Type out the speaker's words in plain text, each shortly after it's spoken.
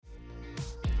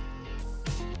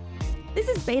This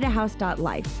is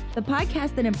BetaHouse.life, the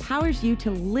podcast that empowers you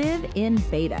to live in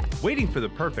beta. Waiting for the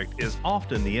perfect is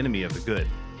often the enemy of the good,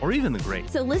 or even the great.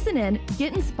 So listen in,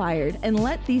 get inspired, and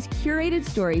let these curated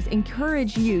stories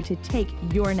encourage you to take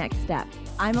your next step.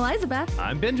 I'm Elizabeth.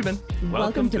 I'm Benjamin.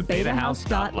 Welcome to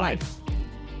BetaHouse.life.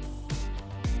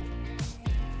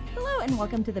 Hello, and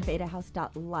welcome to the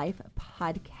BetaHouse.life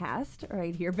podcast.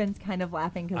 Right here, Ben's kind of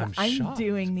laughing because I'm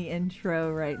doing the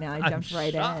intro right now. I jumped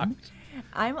right in.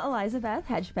 I'm Elizabeth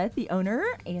Hedgebeth, the owner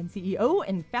and CEO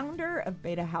and founder of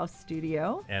Beta House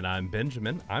Studio. And I'm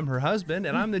Benjamin. I'm her husband,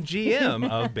 and I'm the GM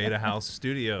of Beta House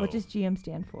Studio. What does GM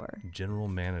stand for? General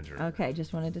Manager. Okay,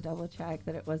 just wanted to double check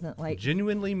that it wasn't like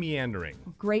genuinely meandering.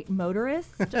 Great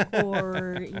motorist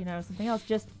or, something else.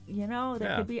 Just,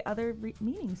 there could be other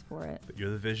meanings for it. But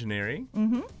you're the visionary.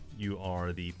 Mm-hmm. You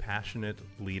are the passionate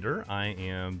leader. I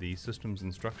am the systems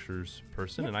and structures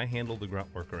person, and I handle the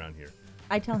grunt work around here.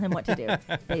 I tell him what to do.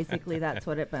 Basically, that's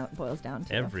what it boils down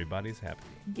to. Everybody's happy.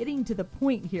 Getting to the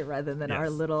point here rather than our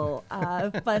little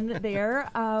fun there.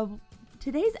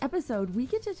 Today's episode, we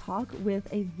get to talk with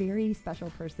a very special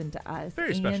person to us.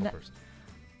 Very special person.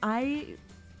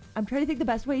 I'm trying to think the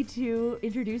best way to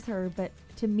introduce her, but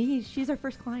to me, she's our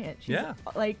first client. She's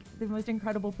like the most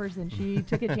incredible person. She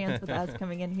took a chance with us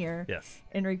coming in here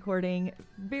and recording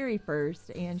very first,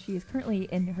 and she is currently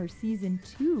in her season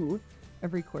 2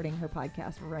 of recording her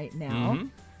podcast right now.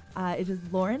 It is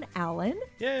Lauren Allen.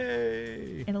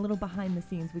 Yay! And a little behind the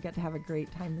scenes, we got to have a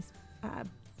great time this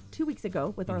 2 weeks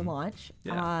ago with our launch.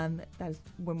 That is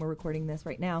when we're recording this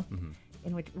right now,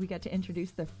 in which we got to introduce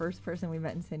the first person we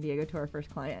met in San Diego to our first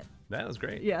client. That was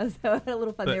great. Yeah, so a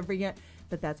little fun there.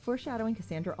 But that's foreshadowing.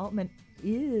 Cassandra Altman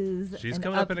she's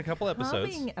coming up in a couple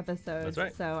episodes. That's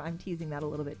right. So I'm teasing that a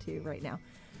little bit too right now.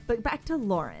 But back to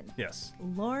Lauren. Yes.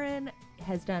 Lauren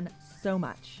has done so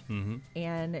much,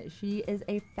 and she is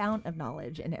a fount of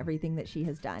knowledge in everything that she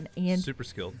has done. And super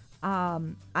skilled.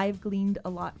 I've gleaned a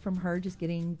lot from her just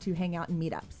getting to hang out in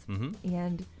meetups.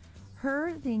 And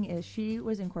her thing is she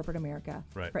was in corporate America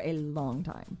for a long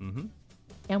time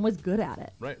and was good at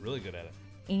it. Right, really good at it.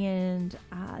 And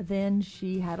then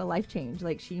she had a life change.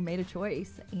 Like, she made a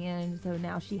choice. And so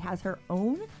now she has her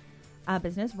own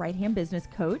business, Right Hand Business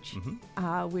Coach,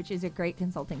 which is a great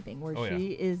consulting thing where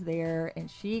she is there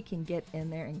and she can get in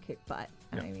there and kick butt.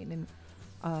 Yep. I mean, and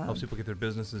helps people get their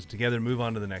businesses together, move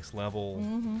on to the next level,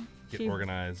 get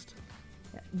organized.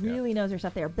 Really knows her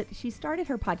stuff there. But she started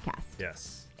her podcast.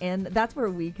 Yes. And that's where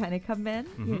we kind of come in,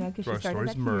 because she started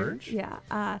that merge. Here.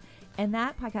 Yeah. And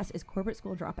that podcast is Corporate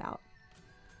School Dropout.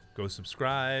 Go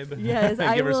subscribe. Yes, give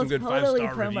I her will some good totally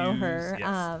 5-star promo reviews.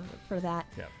 her for that.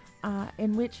 Yep.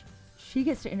 In which she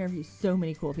gets to interview so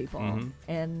many cool people.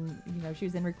 And, she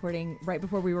was in recording right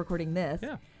before we were recording this.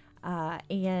 Yeah.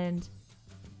 And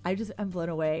I'm blown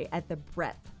away at the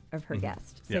breadth of her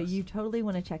guest. So you totally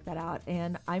want to check that out.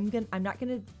 And I'm not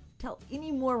going to tell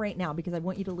any more right now because I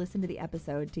want you to listen to the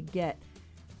episode to get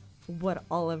what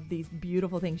all of these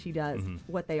beautiful things she does,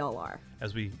 what they all are.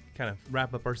 As we kind of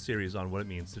wrap up our series on what it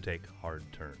means to take hard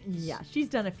turns. Yeah, she's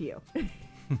done a few.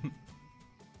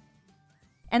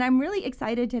 And I'm really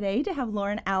excited today to have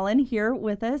Lauren Allen here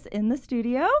with us in the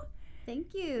studio.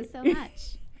 Thank you so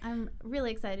much. I'm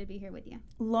really excited to be here with you.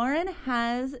 Lauren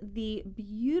has the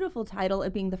beautiful title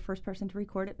of being the first person to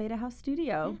record at Beta House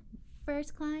Studio. Yeah.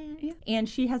 First client. Yeah. And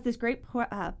she has this great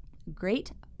podcast,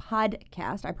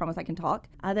 I promise I can talk,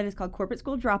 that is called Corporate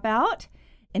School Dropout.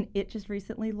 And it just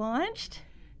recently launched.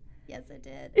 Yes, it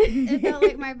did. It felt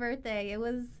like my birthday. It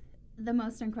was the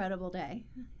most incredible day.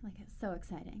 Like, it's so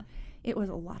exciting. It was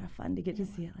a lot of fun to get to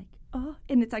see it.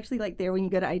 And it's actually like there when you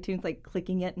go to iTunes, like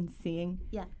clicking it and seeing.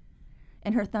 Yeah.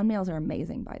 And her thumbnails are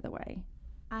amazing, by the way.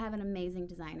 I have an amazing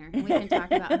designer, and we can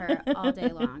talk about her all day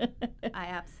long.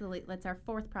 That's our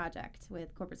 4th project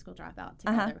with Corporate School Dropout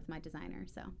together with my designer.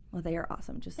 So. Well, they are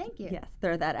awesome. Just thank you. Yes,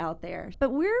 throw that out there. But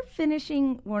we're not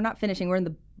finishing. We're in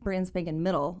the brand spanking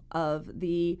middle of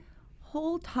the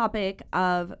whole topic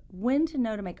of when to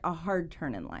know to make a hard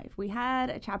turn in life. We had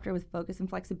a chapter with focus and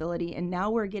flexibility, and now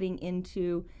we're getting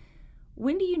into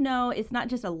when do you know it's not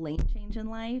just a lane change in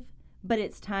life, but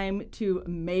it's time to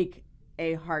make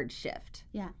a hard shift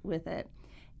with it.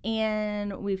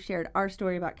 And we've shared our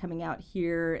story about coming out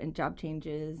here and job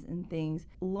changes and things.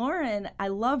 Lauren, I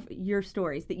love your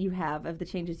stories that you have of the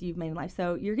changes you've made in life.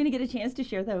 So you're going to get a chance to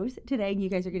share those today, and you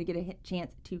guys are going to get a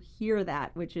chance to hear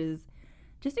that, which is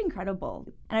just incredible.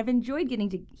 And I've enjoyed getting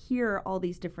to hear all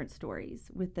these different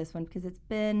stories with this one because it's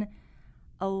been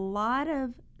a lot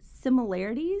of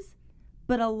similarities,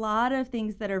 but a lot of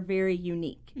things that are very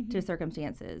unique to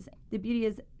circumstances. The beauty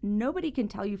is nobody can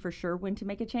tell you for sure when to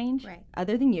make a change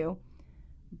other than you,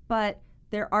 but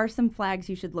there are some flags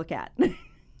you should look at. Yeah,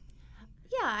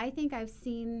 I think I've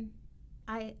seen,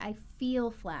 I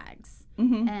feel flags,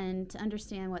 Mm-hmm. and to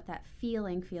understand what that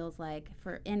feeling feels like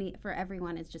for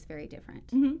everyone is just very different.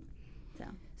 Mm-hmm.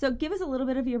 So give us a little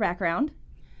bit of your background.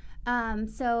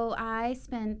 So I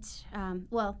spent, I'm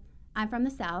from the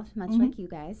South, much Mm-hmm. like you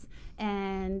guys,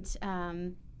 and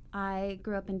I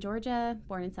grew up in Georgia,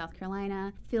 born in South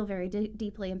Carolina. Feel very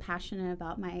deeply and passionate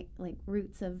about my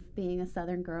roots of being a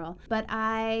Southern girl. But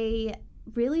I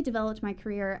really developed my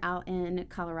career out in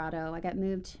Colorado. I got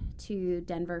moved to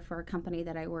Denver for a company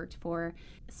that I worked for.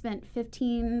 Spent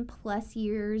 15 plus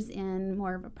years in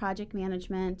more of a project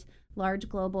management, large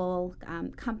global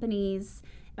companies.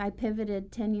 I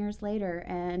pivoted 10 years later,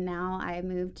 and now I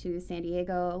moved to San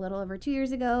Diego a little over 2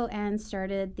 years ago and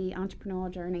started the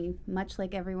entrepreneurial journey, much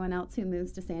like everyone else who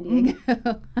moves to San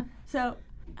Diego. So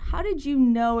how did you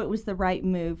know it was the right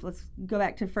move? Let's go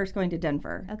back to first going to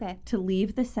Denver. Okay. To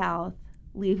leave the South,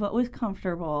 leave what was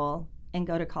comfortable, and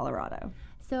go to Colorado.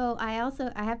 So I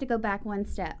have to go back one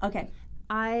step. Okay.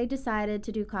 I decided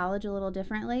to do college a little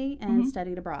differently and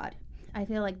studied abroad. I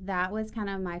feel like that was kind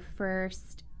of my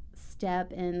first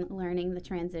step in learning the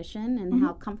transition and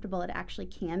how comfortable it actually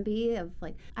can be of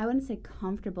I wouldn't say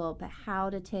comfortable, but how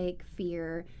to take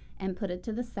fear and put it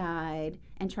to the side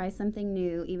and try something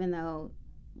new. Even though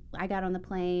I got on the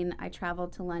plane, I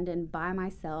traveled to London by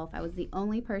myself. I was the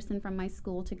only person from my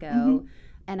school to go,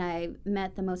 and I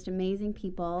met the most amazing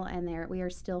people, and we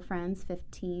are still friends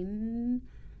 16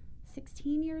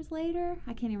 years later.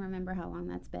 I can't even remember how long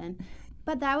that's been.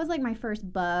 But that was my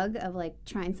first bug of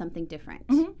trying something different.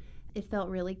 It felt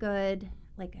really good.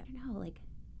 I don't know,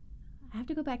 I have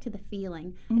to go back to the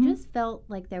feeling. I just felt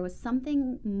like there was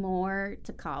something more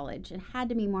to college. It had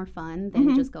to be more fun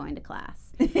than just going to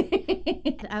class.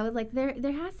 I was like, there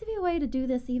has to be a way to do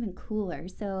this even cooler.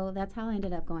 So that's how I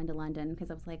ended up going to London,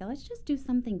 because I was like, oh, let's just do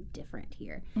something different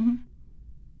here.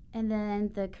 And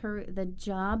then the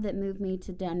job that moved me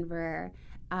to Denver,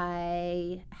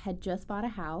 I had just bought a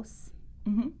house.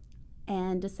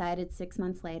 And decided 6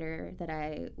 months later that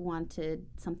I wanted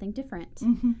something different.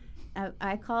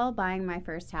 I call buying my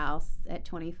first house at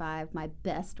 25 my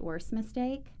worst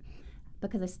mistake,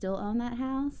 because I still own that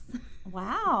house.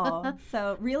 Wow.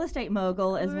 So real estate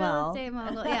mogul as well. Real estate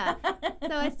mogul, yeah.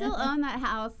 So I still own that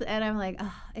house, and I'm like,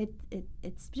 oh,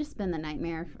 it's just been the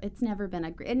nightmare. It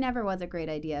never was a great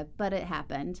idea, but it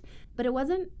happened. But it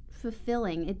wasn't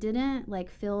fulfilling. It didn't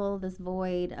fill this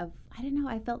void of, I don't know,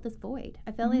 I felt this void.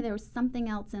 I felt like there was something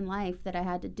else in life that I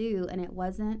had to do, and it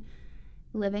wasn't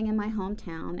living in my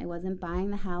hometown. It wasn't buying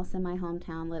the house in my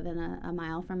hometown, living a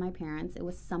mile from my parents. It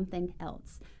was something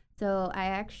else. So I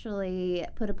actually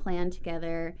put a plan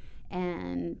together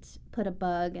and put a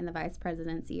bug in the vice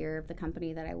president's ear of the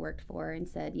company that I worked for and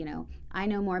said, I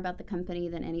know more about the company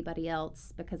than anybody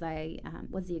else, because I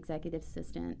was the executive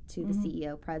assistant to the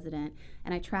CEO president,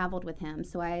 and I traveled with him.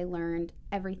 So I learned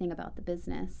everything about the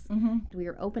business. We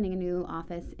were opening a new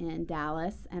office in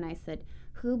Dallas, and I said,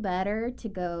 who better to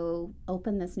go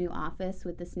open this new office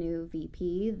with this new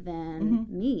VP than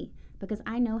me? Because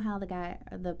I know how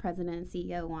the president and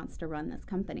CEO wants to run this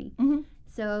company.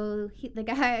 So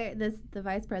the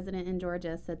vice president in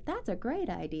Georgia said, that's a great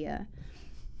idea.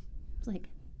 I was like,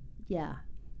 yeah,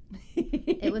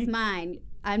 it was mine.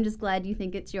 I'm just glad you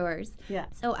think it's yours. Yeah.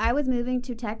 So I was moving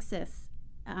to Texas,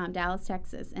 Dallas,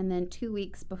 Texas. And then 2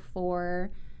 weeks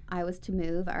before I was to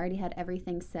move, I already had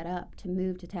everything set up to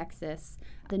move to Texas.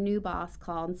 The new boss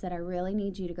called and said, I really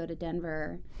need you to go to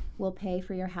Denver. We'll pay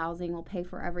for your housing. We'll pay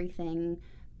for everything.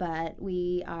 But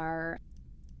we're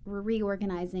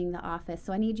reorganizing the office.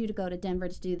 So I need you to go to Denver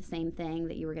to do the same thing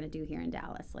that you were going to do here in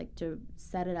Dallas, to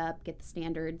set it up, get the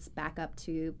standards back up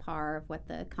to par of what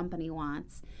the company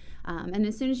wants. And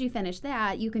as soon as you finish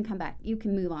that, you can come back. You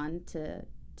can move on to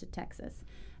Texas.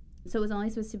 So it was only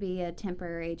supposed to be a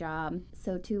temporary job.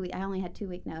 So I only had 2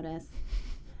 week notice.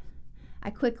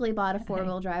 I quickly bought a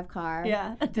 4-wheel drive car.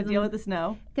 Yeah, to deal with the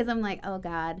snow. Because I'm like, oh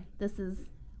God,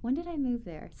 when did I move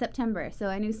there? September. So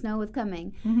I knew snow was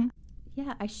coming.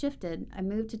 Yeah, I shifted. I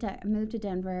moved to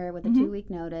Denver with a 2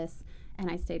 week notice, and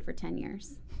I stayed for 10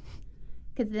 years.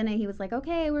 Because then he was like,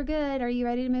 okay, we're good. Are you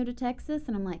ready to move to Texas?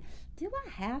 And I'm like, do I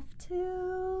have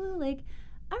to?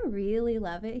 I really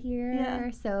love it here. Yeah.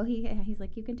 So he's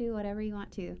like, you can do whatever you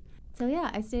want to. So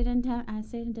yeah, I stayed in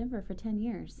Denver for 10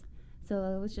 years. So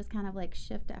it was just kind of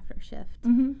shift after shift.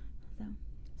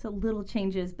 So little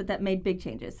changes, but that made big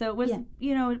changes. So it was,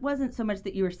 it wasn't so much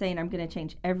that you were saying, I'm going to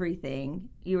change everything.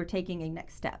 You were taking a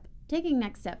next step. Taking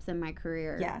next steps in my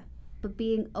career. Yeah. But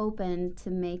being open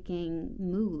to making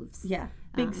moves. Yeah.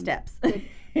 Big steps.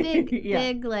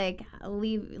 Big, like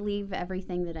leave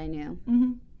everything that I knew.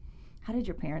 Mm-hmm. How did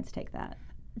your parents take that?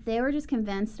 They were just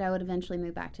convinced I would eventually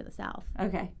move back to the South.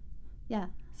 Okay. Yeah.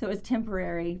 So it was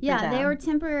temporary. For Yeah, them.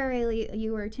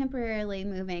 you were temporarily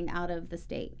moving out of the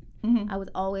state. Mm-hmm. I was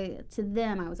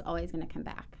always going to come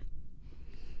back.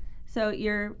 So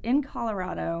you're in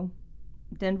Colorado,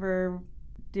 Denver,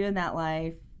 doing that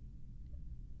life.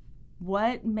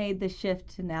 What made the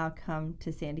shift to now come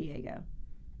to San Diego?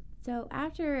 So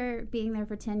after being there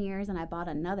for 10 years and I bought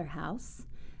another house.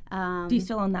 Do you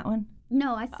still own that one?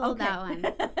 No, I sold Okay. that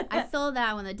one. I sold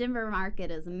that one. The Denver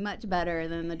market is much better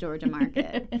than the Georgia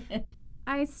market.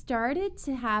 I started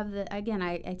to have I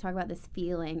talk about this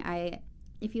feeling.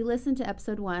 If you listen to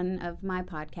episode 1 of my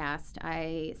podcast,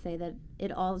 I say that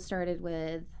it all started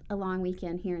with a long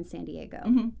weekend here in San Diego.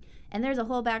 Mm-hmm. And there's a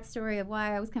whole backstory of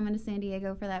why I was coming to San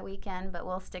Diego for that weekend, but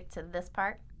we'll stick to this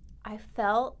part.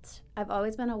 I've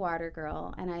always been a water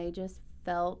girl, and I just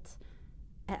felt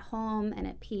at home and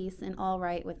at peace and all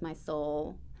right with my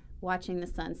soul watching the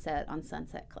sunset on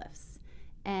Sunset Cliffs.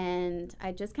 And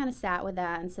I just kind of sat with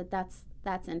that and said,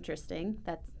 that's interesting.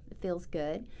 It feels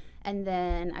good. And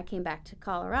then I came back to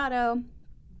Colorado,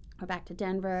 or back to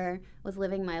Denver, was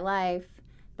living my life.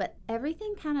 But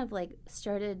everything kind of like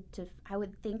started to, I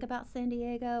would think about San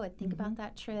Diego, I'd think about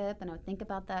that trip, and I would think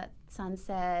about that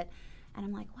sunset. And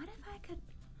I'm like, what if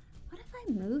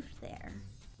I moved there?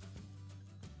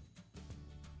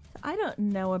 I don't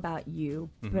know about you,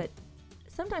 but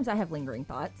sometimes I have lingering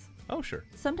thoughts. Oh, sure.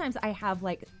 Sometimes I have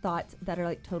like thoughts that are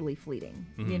like totally fleeting.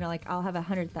 You know, like I'll have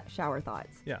 100 shower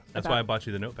thoughts. Yeah, that's why I bought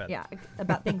you the notepad. Yeah,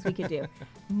 about things we could do.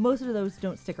 Most of those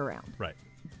don't stick around. Right.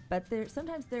 But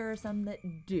sometimes there are some that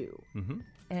do. Mm-hmm.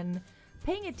 And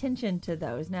paying attention to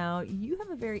those. Now, you have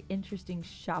a very interesting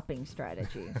shopping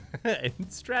strategy.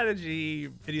 Strategy,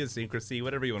 idiosyncrasy,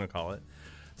 whatever you want to call it.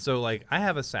 So, like, I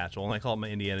have a satchel, and I call it my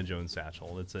Indiana Jones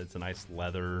satchel. It's a nice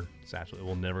leather satchel. It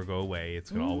will never go away. It's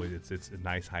gonna always. It's a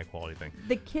nice, high quality thing.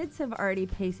 The kids have already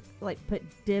put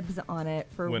dibs on it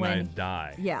for when I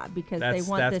die. Yeah, because That's- they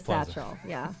want that's this pleasant. satchel.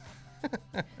 Yeah.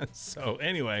 So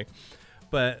anyway,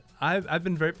 but I've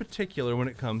been very particular when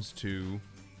it comes to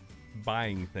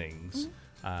buying things.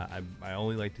 I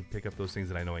only like to pick up those things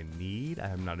that I know I need. I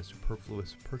am not a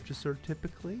superfluous purchaser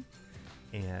typically,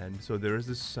 and so there is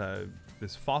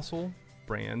this Fossil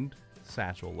brand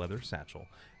satchel, leather satchel,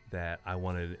 that I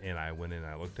wanted, and I went in and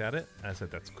I looked at it and I said,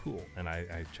 that's cool. And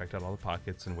I checked out all the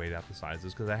pockets and weighed out the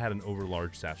sizes because I had an over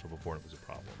large satchel before and it was a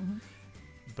problem.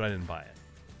 But I didn't buy it.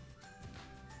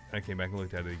 I came back and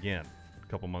looked at it again a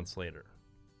couple months later.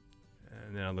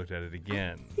 And then I looked at it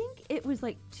again. I think it was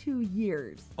like 2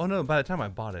 years. Oh, no, by the time I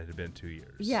bought it, it had been 2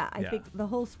 years. Yeah, I think the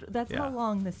whole that's how Yeah.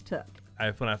 long this took.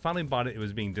 When I finally bought it, it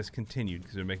was being discontinued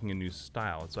because they're making a new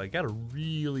style. And so I got a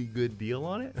really good deal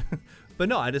on it. But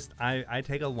no, I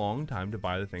take a long time to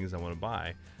buy the things I want to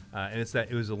buy. And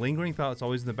it was a lingering thought that's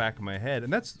always in the back of my head.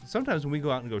 And that's sometimes when we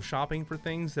go out and go shopping for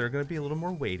things that are going to be a little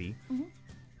more weighty.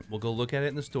 We'll go look at it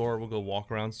in the store. We'll go walk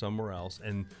around somewhere else.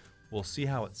 And we'll see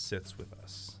how it sits with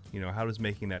us. You know, how does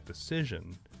making that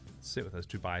decision sit with us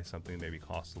to buy something that maybe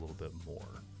costs a little bit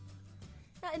more?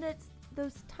 Yeah, and it's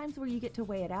those times where you get to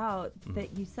weigh it out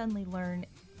that you suddenly learn,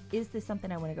 is this something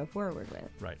I want to go forward with?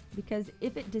 Right. Because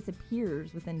if it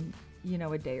disappears within,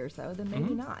 a day or so, then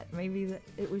maybe not. Maybe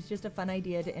it was just a fun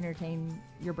idea to entertain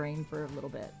your brain for a little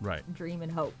bit. Right. Dream and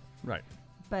hope. Right.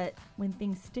 But when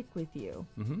things stick with you,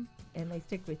 and they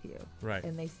stick with you, Right.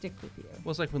 and they stick with you.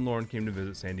 Well, it's like when Lauren came to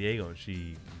visit San Diego and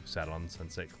she sat on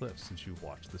Sunset Cliffs and she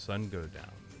watched the sun go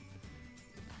down.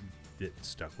 It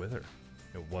stuck with her.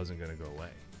 It wasn't going to go away.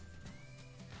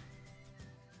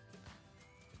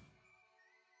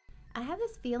 I have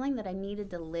this feeling that I needed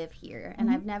to live here,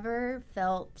 and I've never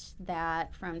felt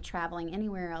that from traveling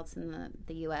anywhere else in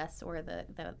the U.S. or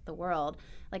the world.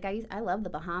 Like I love the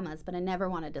Bahamas, but I never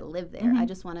wanted to live there. I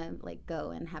just want to like go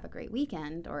and have a great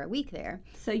weekend or a week there.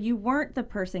 So you weren't the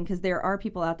person, because there are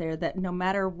people out there that no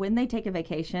matter when they take a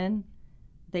vacation,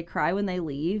 they cry when they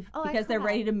leave because they're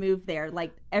ready to move there,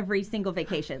 like every single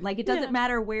vacation. Like it doesn't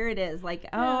matter where it is. Like,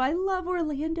 I love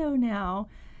Orlando now.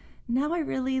 Now I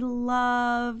really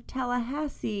love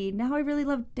Tallahassee. Now I really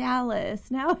love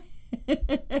Dallas. Now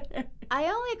I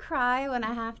only cry when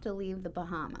I have to leave the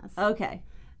Bahamas. Okay.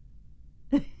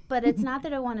 But it's not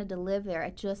that I wanted to live there. I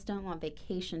just don't want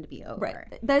vacation to be over.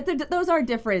 Right. Those are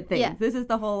different things. Yeah. This is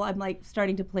the whole, I'm like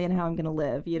starting to plan how I'm going to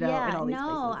live, in all these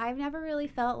places. I've never really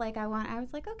felt like I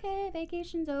was like, okay,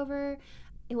 vacation's over.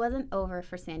 It wasn't over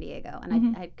for San Diego,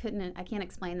 and I can't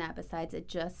explain that. Besides, it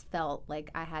just felt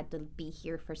like I had to be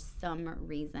here for some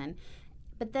reason.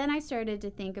 But then I started to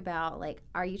think about, like,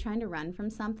 are you trying to run from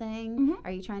something? Mhm.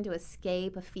 Are you trying to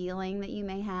escape a feeling that you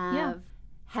may have? Yeah.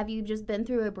 Have you just been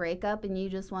through a breakup and you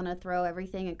just want to throw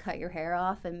everything and cut your hair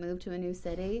off and move to a new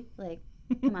city? Like,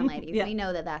 come on, ladies. Yeah. We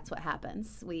know that that's what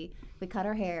happens. We cut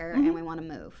our hair Mhm. and we want to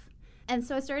move. And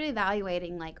so I started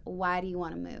evaluating, like, why do you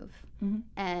want to move? Mhm.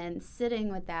 And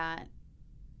sitting with that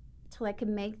till I could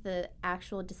make the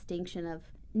actual distinction of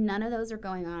none of those are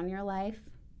going on in your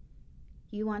life.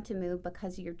 You want to move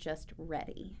because you're just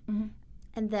ready. Mhm.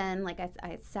 And then, like,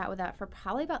 I sat with that for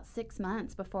probably about 6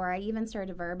 months before I even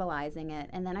started verbalizing it.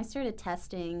 And then I started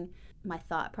testing my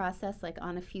thought process, like,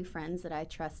 on a few friends that I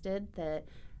trusted that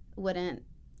wouldn't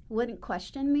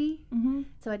question me. Mhm.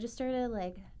 So I just started,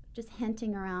 like, just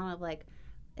hinting around of, like,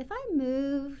 if I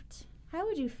moved, how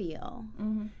would you feel?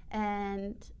 Mhm.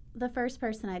 And the first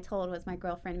person I told was my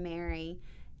girlfriend, Mary.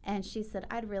 And she said,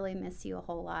 I'd really miss you a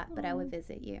whole lot, but I would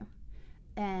visit you.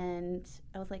 And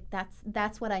I was like,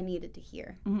 that's what I needed to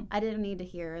hear. Mhm. I didn't need to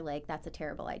hear, like, that's a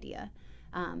terrible idea.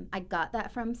 I got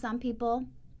that from some people,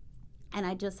 and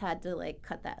I just had to, like,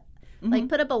 cut that. Mhm. Like,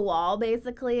 put up a wall,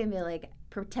 basically, and be like,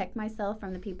 protect myself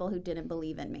from the people who didn't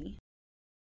believe in me.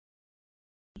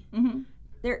 Mhm.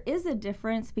 There is a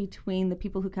difference between the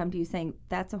people who come to you saying,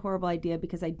 that's a horrible idea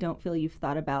because I don't feel you've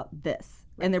thought about this.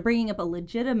 And they're bringing up a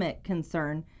legitimate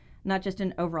concern, not just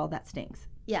an overall, that stinks.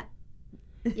 Yeah.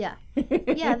 Yeah.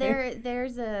 Yeah,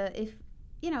 there's a, if,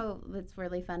 you know, it's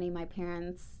really funny, my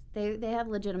parents, they have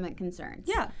legitimate concerns.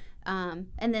 Yeah. And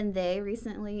then they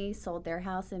recently sold their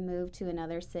house and moved to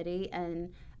another city,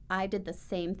 and I did the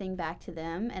same thing back to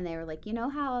them, and they were like, you know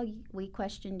how we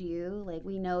questioned you? Like,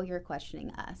 we know you're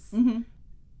questioning us. Mm-hmm.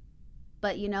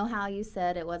 But you know how you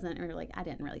said it wasn't, or like, I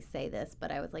didn't really say this,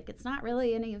 but I was like, it's not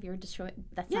really any of your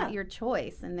that's not your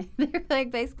choice. And they're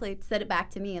like, basically said it back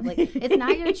to me of like, it's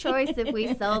not your choice if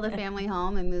we sell the family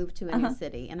home and move to a new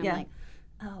city. And I'm like,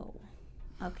 oh,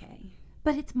 okay.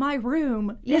 But it's my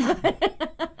room. Yeah.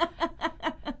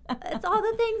 It's all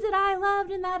the things that I loved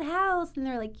in that house. And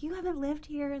they're like, you haven't lived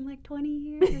here in like 20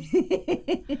 years.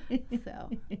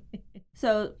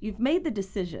 So you've made the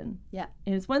decision. Yeah.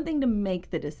 And it's one thing to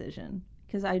make the decision,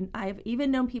 because I've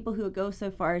even known people who go so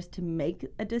far as to make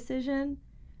a decision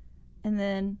and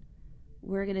then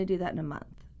we're going to do that in a month.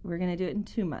 We're going to do it in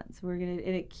 2 months. And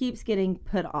it keeps getting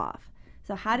put off.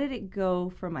 So how did it go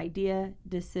from idea,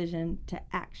 decision to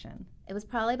action? It was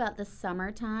probably about the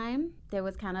summertime. There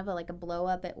was kind of like a blow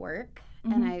up at work.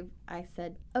 Mm-hmm. And I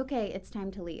said, okay, it's time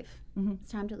to leave. Mm-hmm.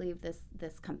 It's time to leave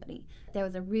this company. There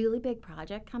was a really big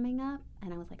project coming up,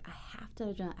 and I was like, I have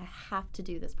to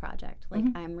do this project. Like,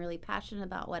 Mm-hmm. I'm really passionate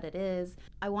about what it is.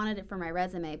 I wanted it for my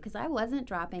resume because I wasn't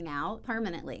dropping out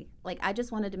permanently. Like, I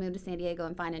just wanted to move to San Diego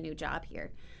and find a new job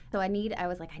here. So I need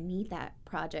that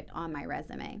project on my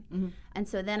resume. Mm-hmm. And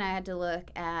so then I had to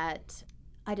look at,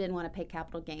 I didn't want to pay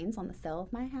capital gains on the sale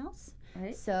of my house.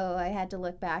 Right. So I had to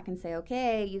look back and say,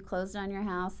 okay, you closed on your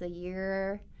house a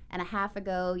year and a half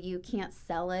ago. You can't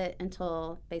sell it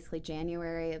until basically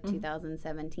January of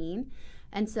 2017.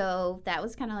 And so that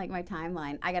was kind of like my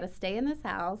timeline. I got to stay in this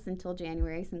house until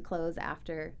January and close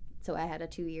after. So I had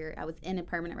I was in a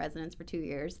permanent residence for 2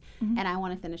 years, and I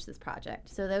want to finish this project.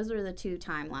 So those were the two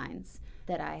timelines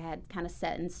that I had kind of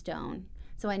set in stone.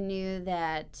 So I knew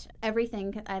that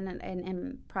everything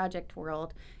in project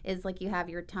world is like you have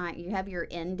your time, you have your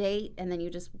end date, and then you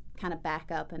just kind of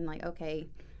back up and like, okay,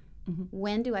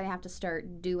 when do I have to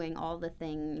start doing all the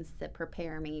things that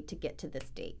prepare me to get to this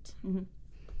date? Mm-hmm.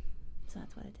 So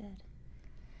that's what I did.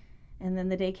 And then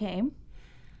the day came.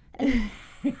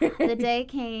 The day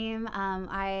came.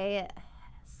 I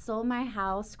sold my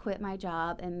house, quit my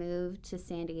job, and moved to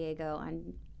San Diego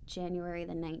on January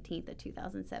the 19th of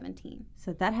 2017.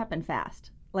 So that happened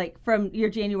fast. Like from your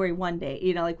January 1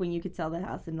 day, like when you could sell the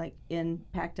house and like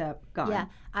packed up, gone. Yeah,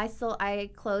 I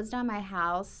closed on my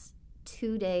house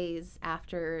 2 days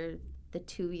after the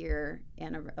 2 year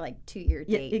date.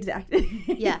 Yeah, exactly.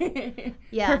 Yeah.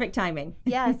 Yeah. Perfect timing.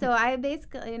 Yeah, so I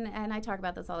basically, and I talk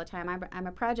about this all the time, I'm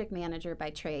a project manager by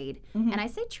trade. Mm-hmm. And I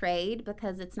say trade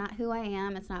because it's not who I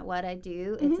am, it's not what I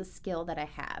do, it's a skill that I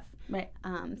have. Right.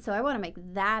 So I want to make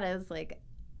that as like,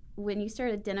 when you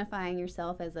start identifying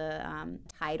yourself as a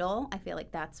title, I feel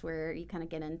like that's where you kind of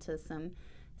get into some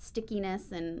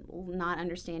stickiness and not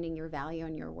understanding your value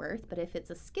and your worth. But if it's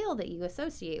a skill that you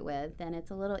associate with, then it's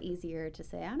a little easier to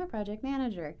say, I'm a project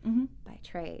manager by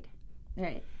trade.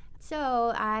 Right.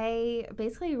 So I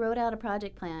basically wrote out a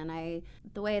project plan.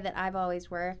 The way that I've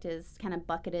always worked is kind of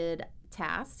bucketed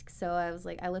tasks. So I was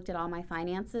like, I looked at all my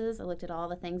finances. I looked at all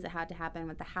the things that had to happen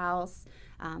with the house,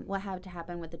 what had to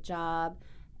happen with the job.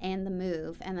 and the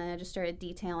move. And then I just started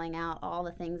detailing out all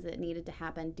the things that needed to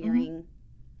happen during,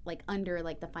 like under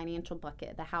like the financial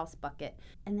bucket, the house bucket,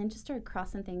 and then just started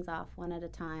crossing things off one at a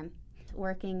time.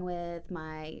 Working with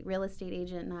my real estate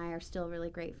agent and I are still really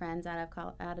great friends out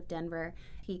of Denver.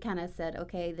 He kind of said,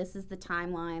 okay, this is the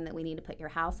timeline that we need to put your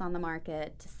house on the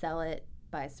market to sell it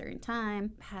by a certain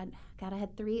time. I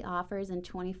had 3 offers in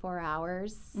 24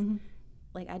 hours.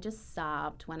 Like, I just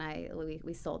sobbed when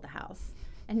we sold the house.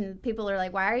 And people are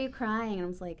like, why are you crying? And I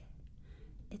was like,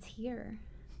 it's here.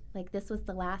 Like, this was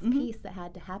the last piece that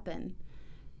had to happen.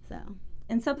 So.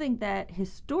 And something that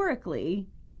historically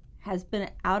has been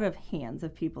out of hands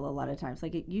of people a lot of times.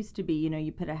 Like, it used to be,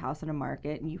 you put a house on a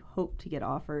market and you hope to get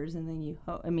offers, and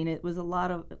then it was a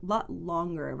lot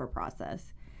longer of a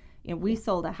process. We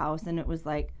sold a house and it was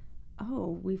like,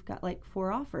 oh, we've got like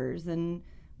 4 offers and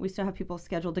we still have people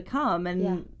scheduled to come,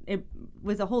 and it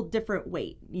was a whole different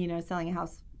weight, selling a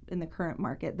house in the current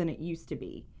market than it used to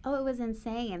be. Oh, it was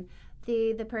insane.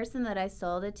 The person that I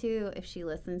sold it to, if she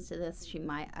listens to this,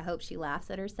 I hope she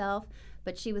laughs at herself,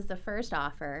 but she was the first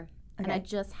offer. Okay. And I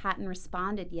just hadn't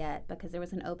responded yet because there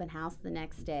was an open house the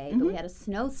next day, but we had a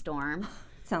snowstorm.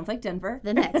 Sounds like Denver.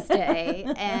 The next day.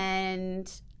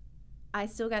 And I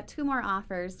still got 2 more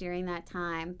offers during that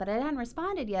time, but I hadn't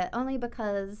responded yet, only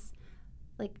because,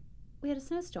 like, we had a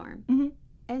snowstorm.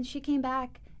 And she came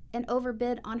back and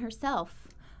overbid on herself.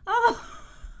 Oh.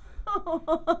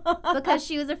 Because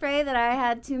she was afraid that I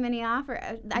had too many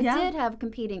offers. I did have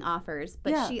competing offers,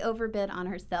 but she overbid on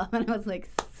herself, and I was like,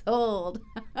 sold.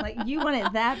 Like, you want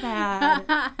it that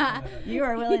bad. You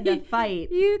are willing to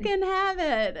fight. You can have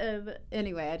it.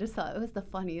 Anyway, I just thought it was the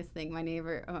funniest thing. My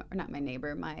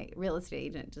real estate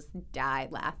agent just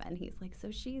died laughing. He's like,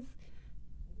 so she's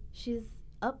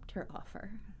upped her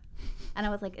offer. And I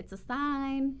was like, it's a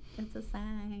sign. It's a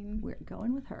sign. We're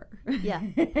going with her. Yeah.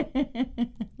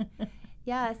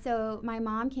 Yeah, so my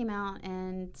mom came out,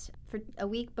 and for a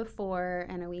week before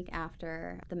and a week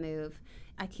after the move,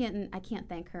 I can't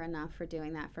thank her enough for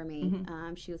doing that for me.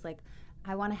 She was like,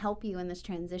 I want to help you in this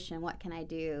transition. What can I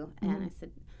do? And I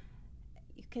said,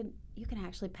 you can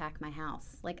actually pack my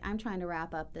house. Like, I'm trying to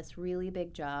wrap up this really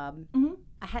big job.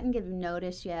 I hadn't given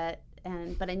notice yet,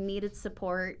 but I needed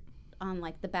support on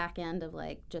like the back end of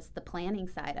like just the planning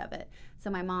side of it. So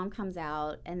my mom comes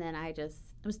out, and then I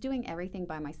was doing everything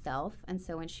by myself. And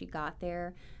so when she got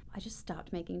there, I just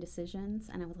stopped making decisions,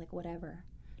 and I was like, whatever,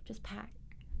 just pack.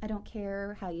 I don't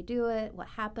care how you do it, what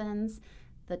happens.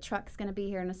 The truck's going to be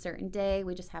here in a certain day.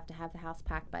 We just have to have the house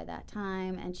packed by that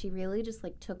time. And she really just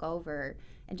like took over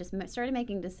and just started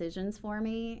making decisions for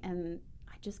me. And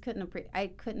I just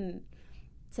couldn't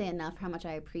say enough how much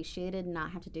I appreciated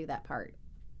not have to do that part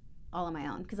all on my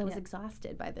own, because I was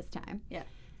exhausted by this time. Yeah.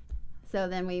 So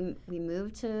then we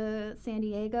moved to San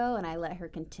Diego, and I let her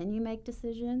continue make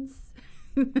decisions.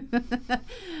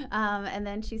 And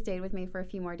then she stayed with me for a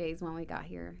few more days when we got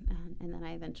here, and then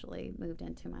I eventually moved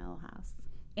into my little house.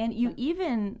 And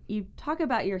you talk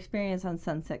about your experience on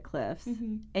Sunset Cliffs,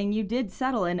 and you did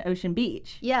settle in Ocean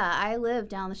Beach. Yeah, I lived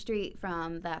down the street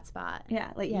from that spot.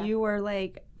 Yeah, you were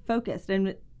like focused,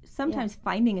 and sometimes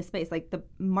finding a space, like the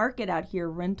market out here,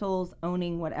 rentals,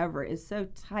 owning, whatever, is so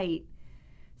tight.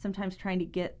 Sometimes trying to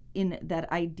get in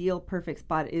that ideal perfect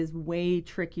spot is way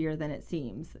trickier than it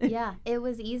seems. Yeah, it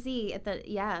was easy but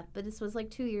this was like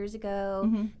 2 years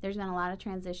ago. There's been a lot of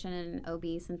transition in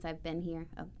OB since I've been here.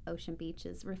 Ocean Beach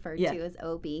is referred to as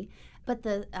OB. But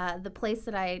the place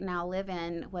that I now live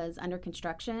in was under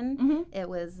construction. It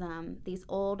was these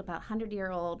old, about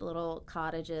 100-year-old little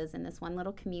cottages in this one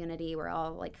little community. We're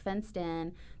all like fenced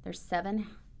in. There's seven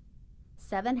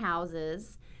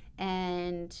houses,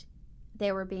 and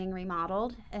they were being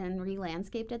remodeled and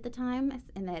re-landscaped at the time,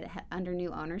 and they had under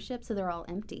new ownership, so they're all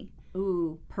empty.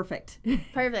 Ooh, perfect.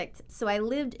 Perfect. So I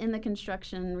lived in the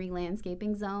construction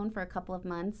re-landscaping zone for a couple of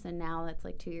months, and now that's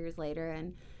like 2 years later,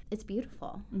 and it's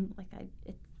beautiful.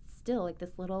 It's still like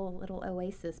this little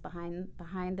oasis behind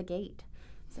the gate.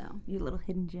 So your little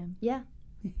hidden gem. Yeah.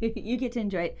 You get to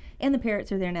enjoy it. And the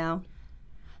parrots are there now.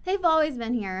 They've always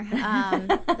been here.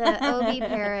 The OB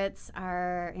parrots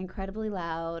are incredibly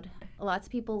loud. Lots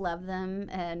of people love them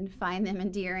and find them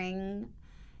endearing.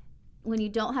 When you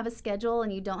don't have a schedule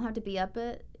and you don't have to be up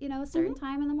at a certain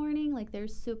time in the morning, like, they're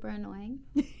super annoying.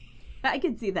 I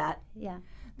can see that. Yeah.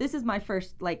 This is my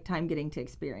first time getting to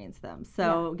experience them.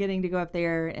 So getting to go up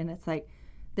there, and it's like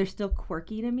they're still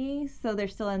quirky to me. So they're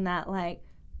still in that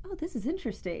oh, this is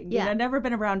interesting. Yeah. I've never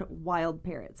been around wild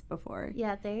parrots before.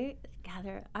 Yeah, they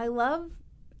gather. I love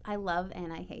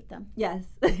and I hate them. Yes.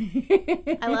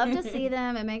 I love to see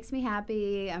them. It makes me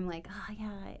happy. I'm like, oh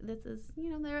yeah, this is,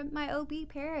 they're my OB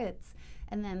parrots.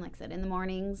 And then, like I said, in the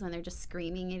mornings when they're just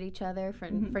screaming at each other for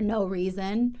no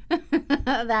reason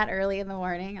that early in the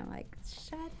morning, I'm like,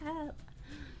 shut up.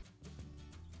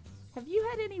 Have you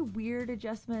had any weird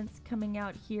adjustments coming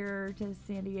out here to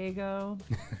San Diego?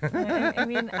 I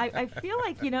mean, I feel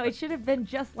like, it should have been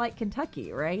just like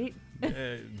Kentucky, right?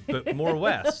 But more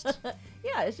west.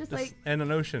 Yeah, it's just like... And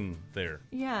an ocean there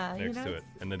Yeah. next to it.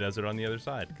 And the desert on the other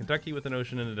side. Kentucky with an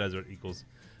ocean and a desert equals...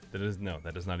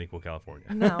 That does not equal California.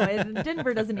 No,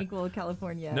 Denver doesn't equal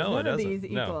California. No, None it of doesn't. these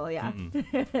equal, yeah.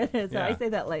 So I say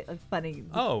that like funny.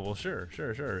 Oh, well, sure.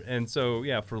 And so,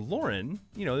 yeah, for Lauren,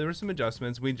 there were some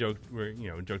adjustments. We joked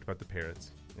about the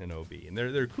parrots in OB, and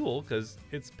they're cool because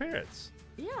it's parrots.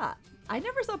 Yeah, I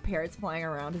never saw parrots flying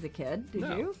around as a kid. Did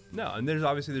you? No, and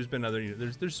there's been other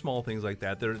there's small things like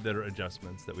that. That are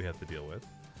adjustments that we have to deal with.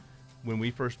 When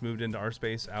we first moved into our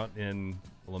space out in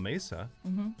La Mesa,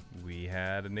 we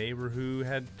had a neighbor who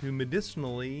had to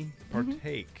medicinally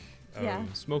partake of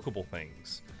smokable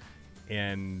things.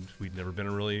 And we'd never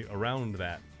been really around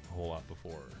that a whole lot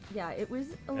before. Yeah, it was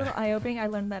a little eye-opening. I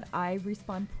learned that I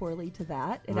respond poorly to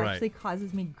that. It actually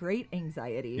causes me great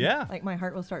anxiety. Yeah. Like my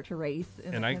heart will start to race.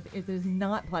 And it is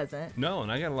not pleasant. No,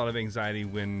 and I got a lot of anxiety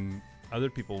when other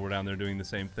people were down there doing the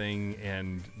same thing,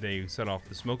 and they set off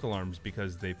the smoke alarms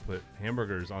because they put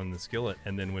hamburgers on the skillet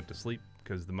and then went to sleep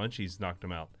because the munchies knocked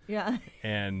them out. Yeah.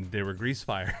 And there were grease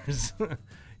fires,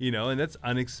 and that's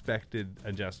unexpected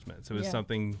adjustments. It was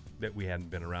something that we hadn't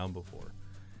been around before.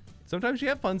 Sometimes you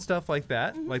have fun stuff like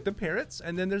that, like the parrots,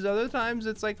 and then there's other times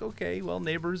it's like, okay, well,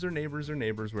 neighbors are neighbors are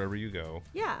neighbors wherever you go.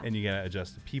 Yeah. And you gotta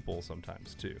adjust to people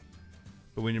sometimes too.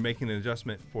 But when you're making an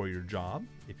adjustment for your job,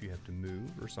 if you have to move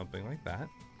or something like that.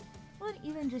 Well, and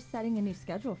even just setting a new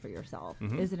schedule for yourself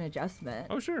is an adjustment.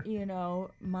 Oh, sure.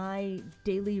 My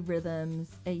daily rhythms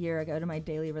a year ago to my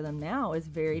daily rhythm now is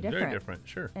very different. Very different,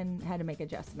 sure. And had to make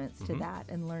adjustments to that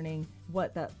and learning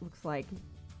what that looks like.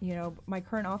 My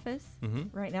current office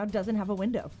right now doesn't have a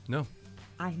window. No.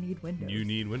 I need windows. You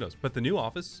need windows. But the new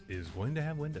office is going to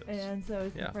have windows. And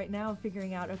so it's right now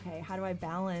figuring out, okay, how do I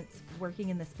balance working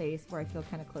in the space where I feel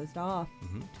kind of closed off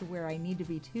to where I need to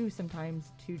be too sometimes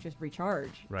to just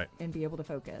recharge and be able to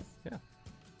focus. Yeah.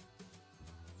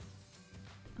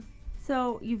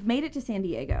 So you've made it to San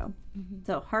Diego.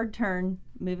 So hard turn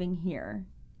moving here.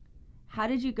 How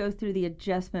did you go through the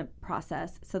adjustment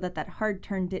process so that hard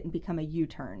turn didn't become a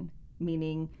U-turn?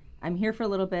 Meaning, I'm here for a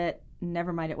little bit,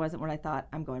 never mind, it wasn't what I thought,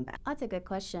 I'm going back. That's a good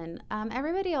question.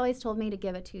 Everybody always told me to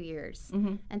give it 2 years.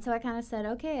 And so I kind of said,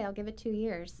 okay, I'll give it 2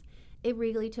 years. It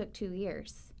really took 2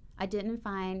 years. I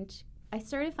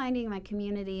started finding my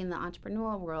community in the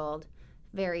entrepreneurial world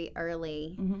very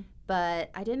early,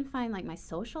 but I didn't find like my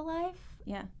social life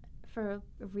for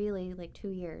really like 2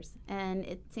 years.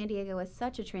 And San Diego is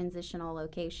such a transitional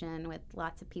location with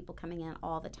lots of people coming in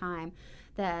all the time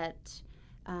that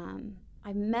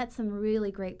I met some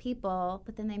really great people,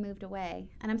 but then they moved away.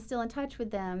 And I'm still in touch with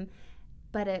them,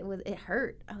 but it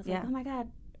hurt. I was like, oh my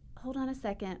God, hold on a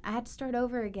second. I had to start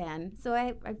over again. So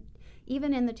I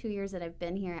even in the 2 years that I've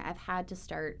been here, I've had to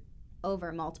start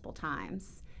over multiple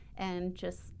times. And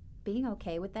just being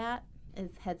okay with that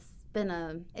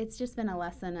it's just been a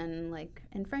lesson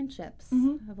in friendships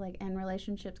of and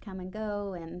relationships come and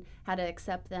go and how to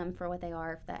accept them for what they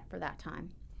are for that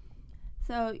time.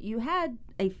 So you had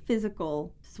a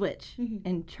physical switch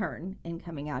and turn in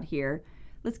coming out here.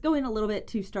 Let's go in a little bit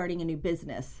to starting a new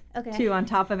business too on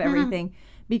top of everything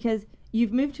because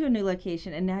you've moved to a new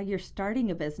location and now you're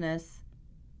starting a business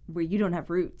where you don't have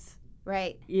roots.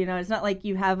 Right. It's not like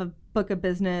you have a book of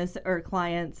business or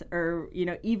clients or,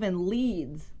 even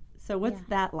leads. So what's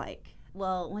that like?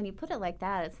 Well, when you put it like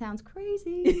that, it sounds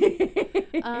crazy.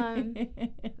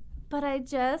 But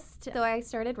I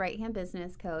started Right Hand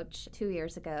Business Coach 2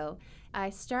 years ago. I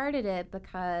started it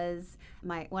because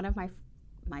one of my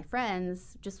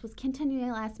friends just was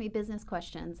continuing to ask me business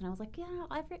questions. And I was like,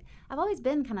 I've always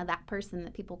been kind of that person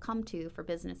that people come to for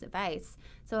business advice.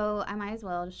 So I might as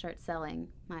well just start selling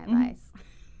my advice.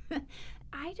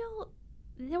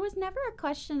 There was never a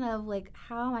question of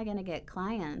how am I going to get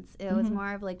clients? It was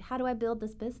more of how do I build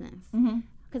this business?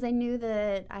 Because I knew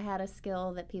that I had a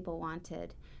skill that people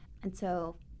wanted. And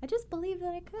so I just believed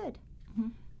that I could.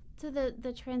 So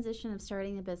the transition of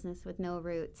starting a business with no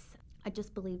roots, I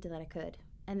just believed that I could.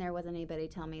 And there wasn't anybody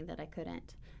tell me that I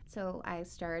couldn't. So I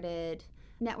started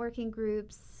networking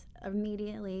groups,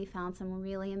 immediately found some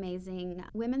really amazing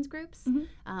women's groups.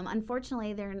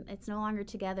 Unfortunately, it's no longer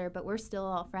together, but we're still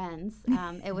all friends.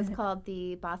 It was called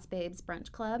the Boss Babes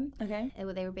Brunch Club. Okay.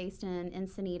 They were based in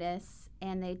Encinitas.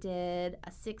 and they did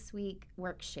a 6-week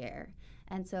work share.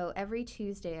 And so every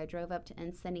Tuesday I drove up to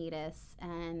Encinitas,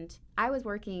 and I was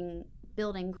working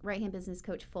building Right Hand Business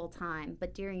Coach full time,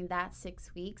 but during that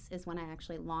 6 weeks is when I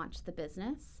actually launched the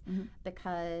business,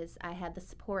 because I had the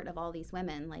support of all these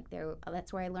women. Like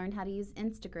that's where I learned how to use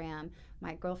Instagram.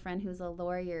 My girlfriend, who's a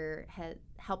lawyer, had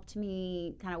helped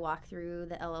me kind of walk through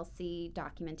the LLC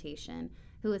documentation,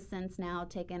 who has since now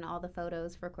taken all the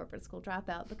photos for Corporate School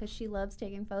Dropout because she loves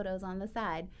taking photos on the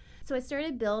side. So I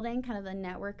started building kind of a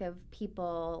network of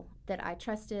people that I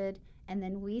trusted, and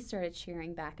then we started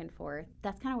sharing back and forth.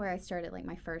 That's kind of where I started like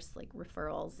my first like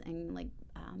referrals and like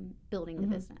building the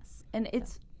business. And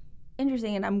it's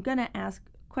interesting, and I'm gonna ask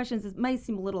questions that might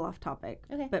seem a little off topic,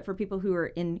 but for people who are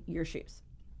in your shoes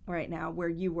right now, where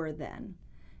you were then,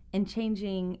 and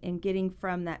changing and getting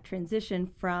from that transition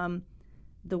from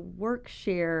the work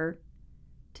share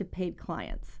to paid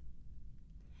clients,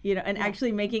 you know, and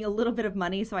actually making a little bit of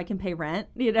money so I can pay rent,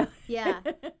 you know? Yeah.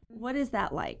 What is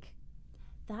that like?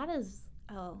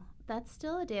 That's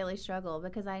still a daily struggle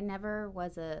because I never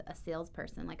was a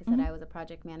salesperson. Like I said, I was a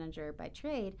project manager by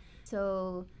trade.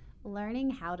 So learning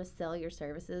how to sell your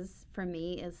services for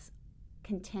me is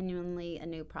continually a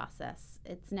new process.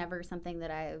 It's never something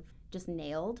that I've just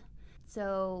nailed.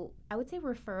 So I would say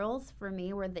referrals for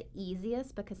me were the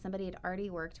easiest because somebody had already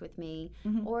worked with me,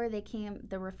 or the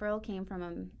referral came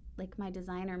from like my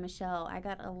designer, Michelle. I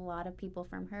got a lot of people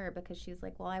from her because she was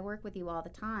like, well, I work with you all the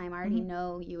time. I already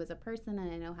know you as a person, and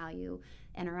I know how you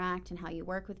interact and how you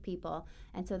work with people.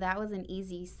 And so that was an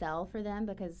easy sell for them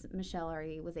because Michelle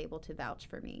already was able to vouch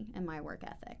for me and my work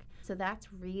ethic. So that's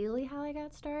really how I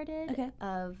got started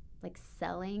of like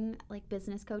selling like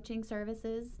business coaching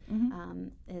services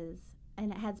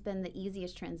and it has been the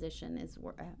easiest transition is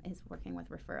working with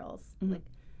referrals. Like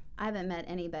I haven't met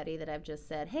anybody that I've just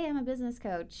said, hey, I'm a business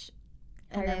coach.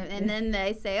 And then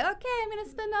they say, okay, I'm going to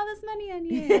spend all this money on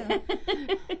you.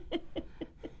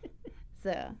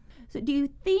 So do you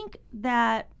think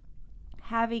that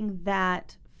having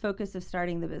that focus of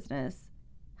starting the business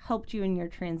helped you in your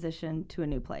transition to a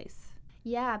new place?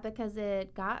 Yeah, because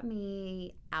it got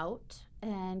me out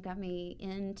and got me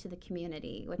into the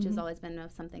community, which has always been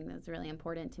something that's really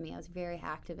important to me. I was very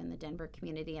active in the Denver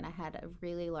community, and I had a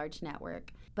really large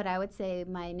network. But I would say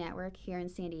my network here in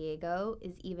San Diego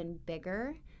is even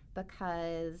bigger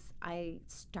because I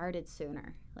started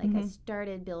sooner. Like I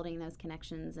started building those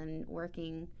connections and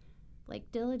working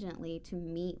like diligently to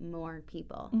meet more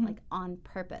people, like on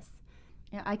purpose.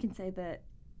 Yeah, I can say that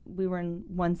we were in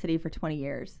one city for 20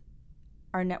 years.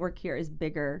 Our network here is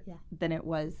bigger than it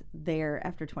was there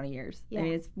after 20 years. I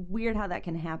mean, it's weird how that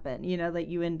can happen, you know, that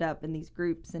you end up in these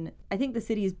groups. And I think the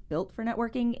city is built for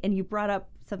networking. And you brought up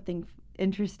something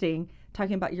interesting,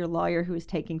 talking about your lawyer who was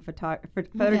taking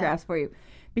photographs for you.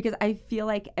 Because I feel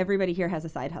like everybody here has a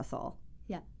side hustle.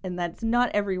 Yeah. And that's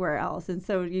not everywhere else. And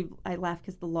so I laugh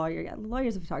because the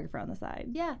lawyer's a photographer on the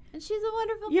side. Yeah. And she's a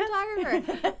wonderful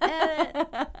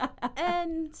photographer.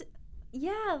 and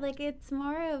yeah, like it's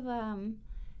more of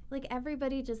like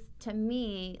everybody just, to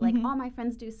me, like all my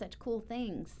friends do such cool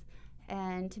things,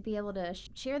 and to be able to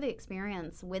share the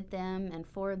experience with them and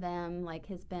for them like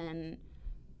has been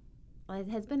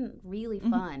really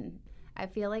fun. I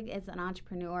feel like as an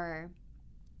entrepreneur,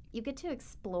 you get to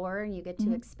explore and you get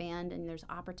to expand, and there's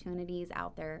opportunities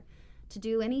out there to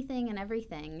do anything and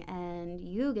everything, and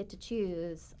you get to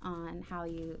choose on how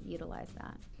you utilize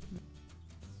that.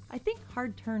 I think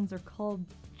hard turns are called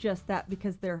just that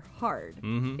because they're hard.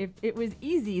 If it was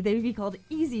easy, they would be called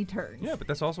easy turns. Yeah, but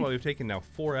that's also why we've taken now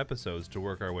 4 episodes to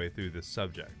work our way through this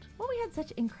subject. Well, we had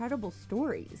such incredible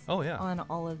stories on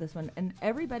all of this one. And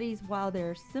everybody's, while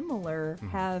they're similar,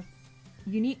 have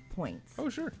unique points. Oh,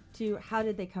 sure. To how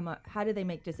did they come up? How did they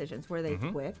make decisions? Were they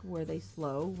quick? Were they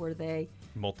slow? Were they...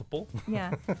 Multiple?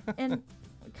 Yeah. And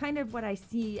kind of what I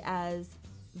see as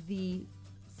the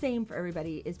same for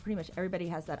everybody is pretty much everybody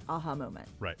has that aha moment.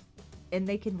 Right. And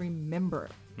they can remember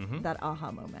that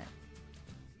aha moment.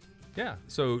 Yeah.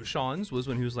 So Sean's was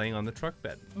when he was laying on the truck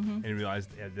bed and he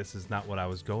realized this is not what I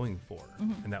was going for.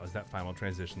 And that was that final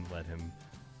transition that led him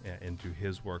into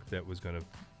his work that was going to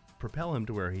propel him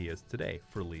to where he is today.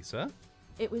 For Lisa,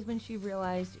 it was when she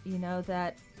realized, you know,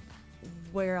 that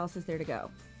where else is there to go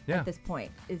at this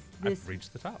point? I've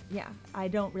reached the top. Yeah. I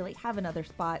don't really have another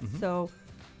spot. So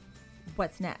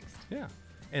what's next? Yeah.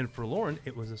 And for Lauren,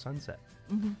 it was a sunset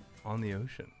on the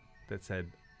ocean that said,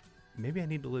 maybe I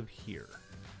need to live here.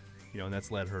 You know, and that's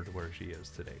led her to where she is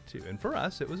today too. And for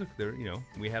us, it was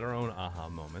we had our own aha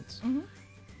moments.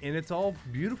 And it's all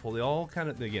beautiful. They all kind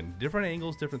of, again, different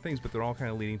angles, different things, but they're all kind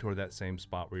of leading toward that same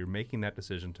spot where you're making that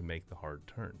decision to make the hard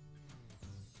turn.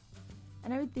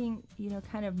 And I would think,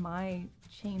 kind of my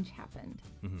change happened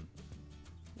Mhm.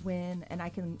 when, and I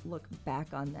can look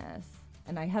back on this,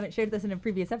 and I haven't shared this in a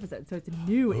previous episode, so it's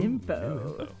new Ooh, info. new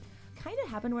info. Kind of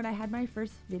happened when I had my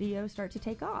first video start to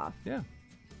take off Yeah.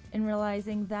 and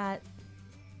realizing that,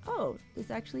 oh,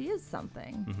 this actually is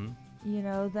something,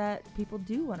 Mm-hmm. that people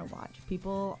do want to watch.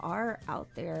 People are out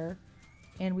there,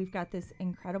 and we've got this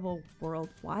incredible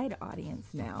worldwide audience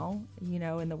now,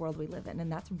 in the world we live in,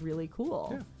 and that's really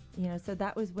cool. Yeah. So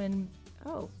that was when,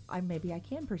 maybe I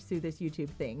can pursue this YouTube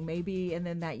thing. Maybe, and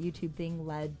then that YouTube thing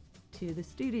led to the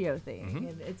studio thing. Mhm.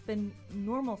 And it's been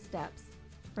normal steps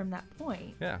from that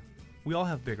point. Yeah. We all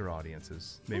have bigger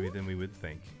audiences, maybe, than we would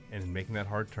think. And making that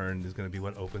hard turn is going to be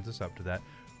what opens us up to that.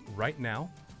 Right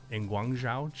now, in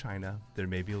Guangzhou, China, there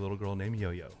may be a little girl named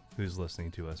Yo-Yo who's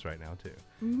listening to us right now, too.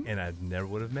 Mhm. And I never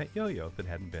would have met Yo-Yo if it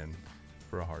hadn't been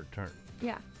for a hard turn.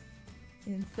 Yeah.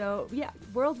 And so,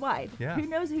 worldwide. Yeah. Who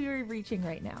knows who you're reaching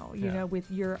right now, Yeah. with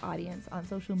your audience on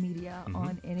social media, Mhm.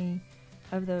 on any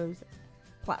of those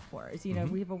platforms. Mhm.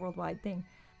 We have a worldwide thing.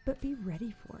 But be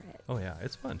ready for it. Oh, yeah.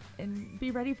 It's fun. And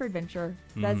be ready for adventure.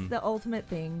 That's Mhm. the ultimate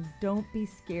thing. Don't be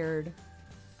scared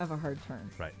of a hard turn.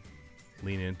 Right.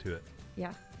 Lean into it.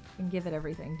 Yeah. And give it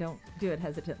everything. Don't do it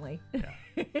hesitantly. Yeah.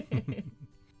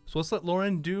 So let's let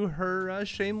Lauren do her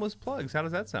shameless plugs. How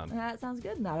does that sound? That sounds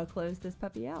good. And that'll close this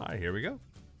puppy out. All right, here we go.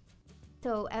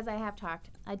 So as I have talked,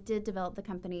 I did develop the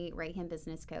company Right Hand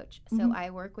Business Coach. So Mhm. I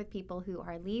work with people who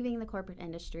are leaving the corporate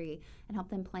industry and help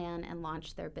them plan and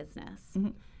launch their business.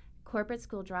 Mhm. Corporate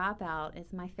School Dropout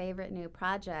is my favorite new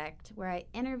project where I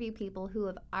interview people who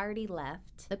have already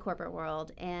left the corporate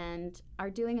world and are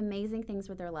doing amazing things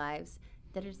with their lives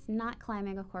that is not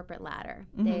climbing a corporate ladder.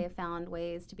 Mhm. They have found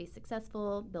ways to be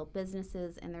successful, build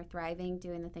businesses, and they're thriving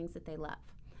doing the things that they love.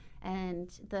 And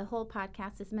the whole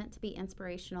podcast is meant to be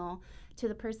inspirational to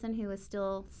the person who is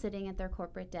still sitting at their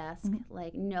corporate desk, Mhm.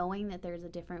 like knowing that there's a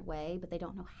different way, but they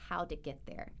don't know how to get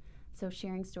there. So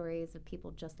sharing stories of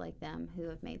people just like them who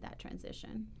have made that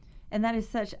transition. And that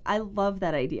is I love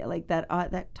that idea, like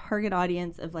that target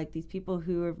audience of like these people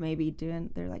who are maybe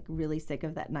they're like really sick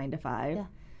of that 9 to 5 Yeah.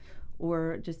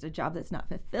 or just a job that's not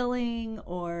fulfilling,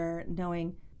 or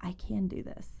knowing I can do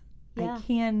this. Yeah. I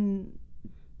can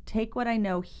take what I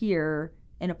know here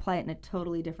and apply it in a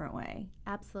totally different way.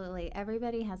 Absolutely.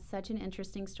 Everybody has such an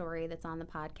interesting story that's on the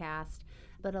podcast,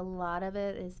 but a lot of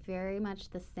it is very much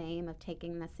the same of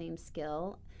taking the same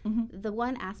skill. Mhm. The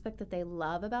one aspect that they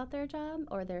love about their job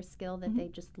or their skill that Mhm. they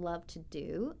just love to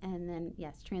do, and then,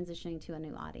 yes, transitioning to a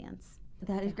new audience.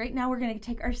 That is great. Now we're going to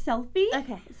take our selfie.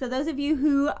 Okay. So those of you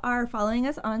who are following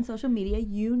us on social media,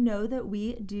 you know that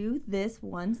we do this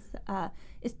once.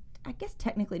 It's, I guess,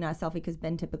 technically not a selfie because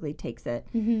Ben typically takes it.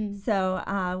 Mm-hmm.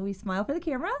 So we smile for the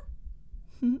camera.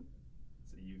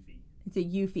 It's a Eufy. It's a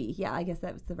Eufy. Yeah, I guess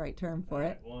that was the right term for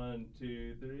it. 1,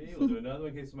 2, 3. We'll do another one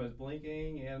in case somebody's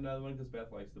blinking, and another one because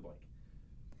Beth likes to blink.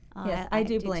 Yes, I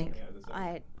do blink. Yeah, this All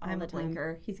I'm the a time.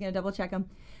 blinker. He's going to double check them.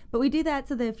 But we do that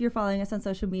so that if you're following us on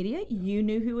social media, you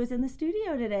knew who was in the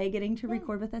studio today getting to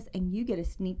record with us, and you get a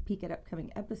sneak peek at upcoming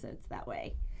episodes that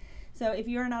way. So if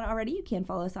you're not already, you can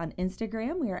follow us on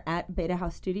Instagram. We are at Beta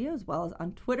House Studio, as well as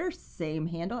on Twitter, same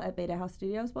handle at Beta House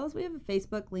Studio, as well as we have a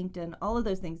Facebook, LinkedIn, all of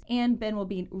those things. And Ben will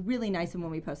be really nice, and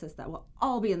when we post this, that will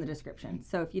all be in the description.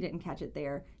 So if you didn't catch it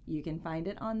there, you can find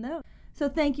it on those. So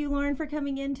thank you, Lauren, for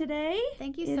coming in today.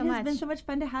 Thank you It so has much. been so much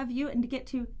fun to have you and to get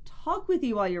to talk with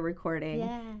you while you're recording.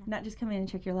 Yeah. Not just come in and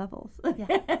check your levels. Yeah.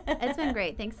 It's been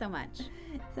great. Thanks so much.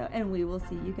 So, and we will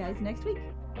see you guys next week.